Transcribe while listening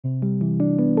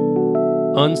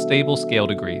unstable scale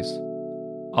degrees.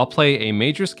 I'll play a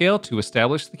major scale to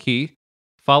establish the key,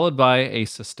 followed by a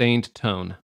sustained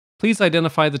tone. Please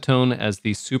identify the tone as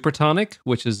the supertonic,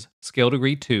 which is scale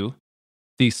degree 2,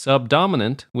 the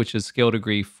subdominant, which is scale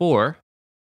degree 4,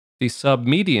 the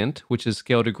submediant, which is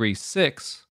scale degree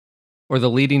 6, or the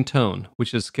leading tone,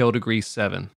 which is scale degree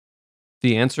 7.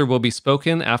 The answer will be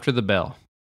spoken after the bell.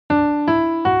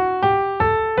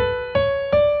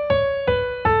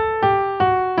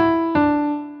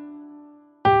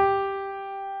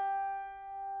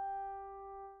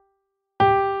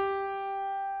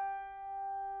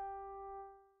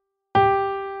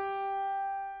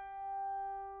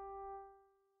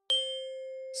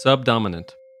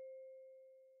 Subdominant.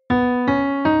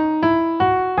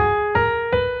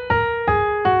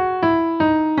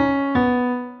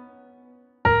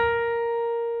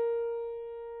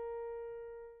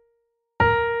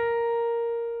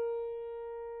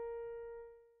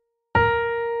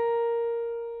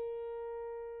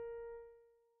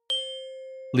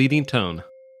 Leading tone.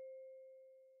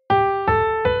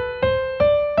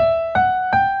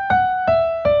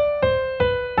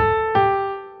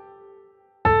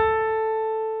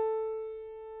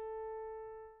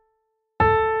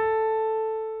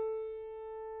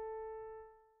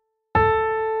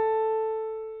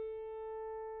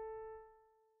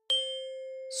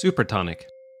 Supertonic.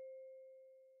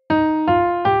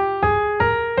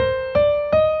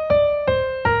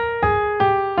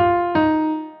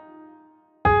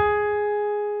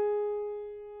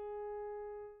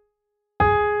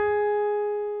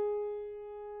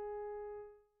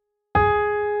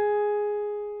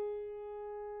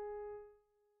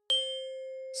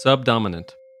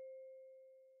 Subdominant.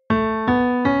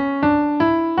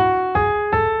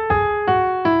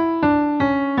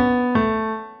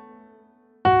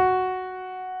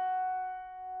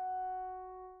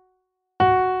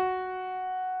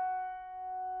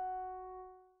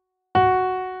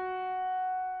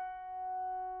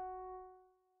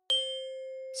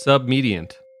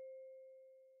 Submediant.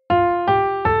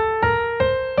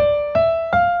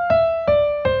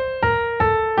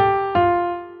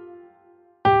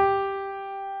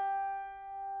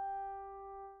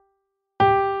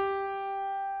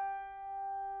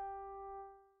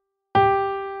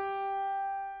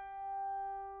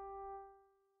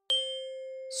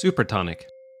 Supertonic.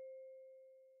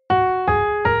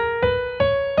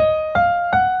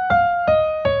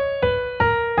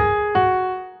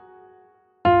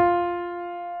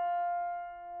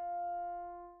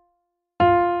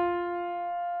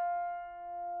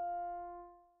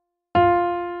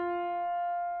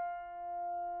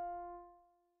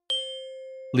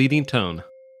 Leading tone.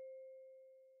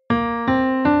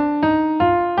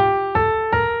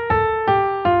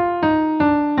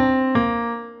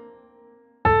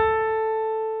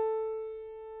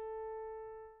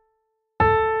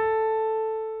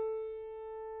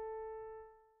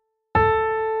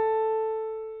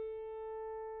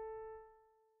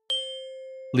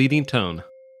 Leading tone.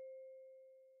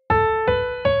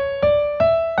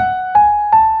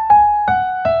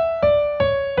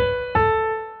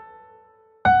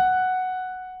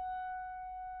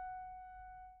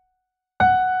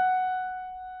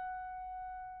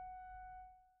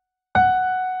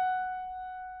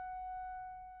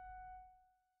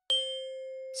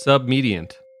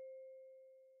 Submediant.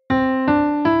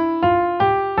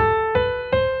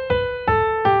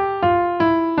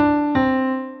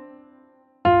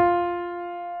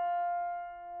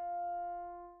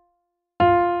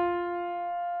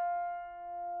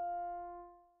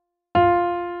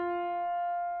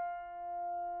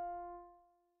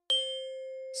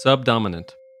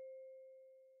 Subdominant.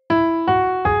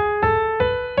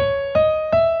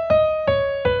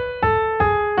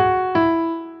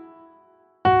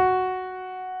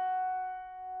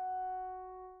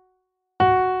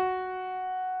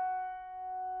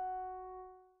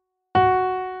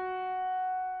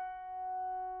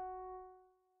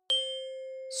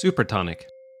 Supertonic.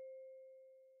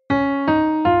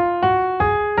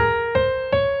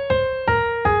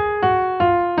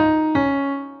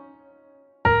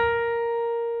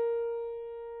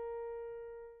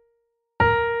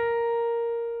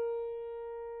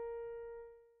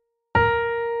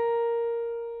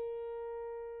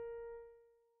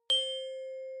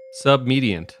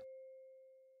 Submediant.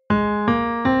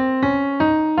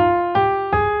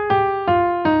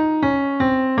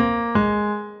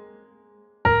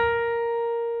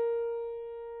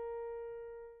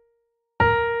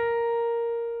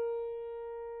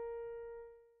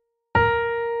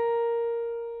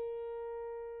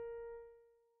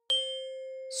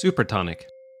 Supertonic.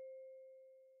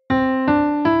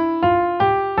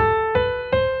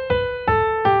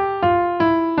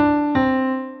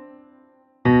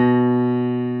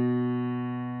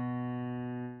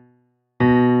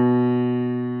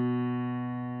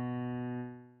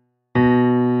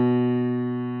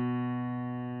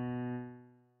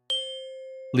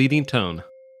 leading tone.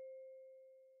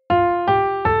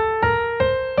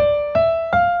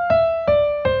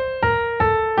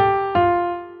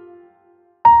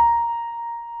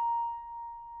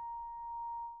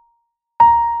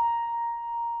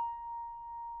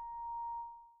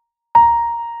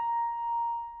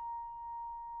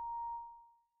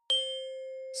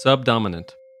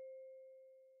 Subdominant.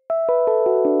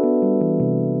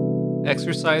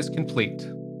 Exercise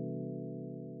complete.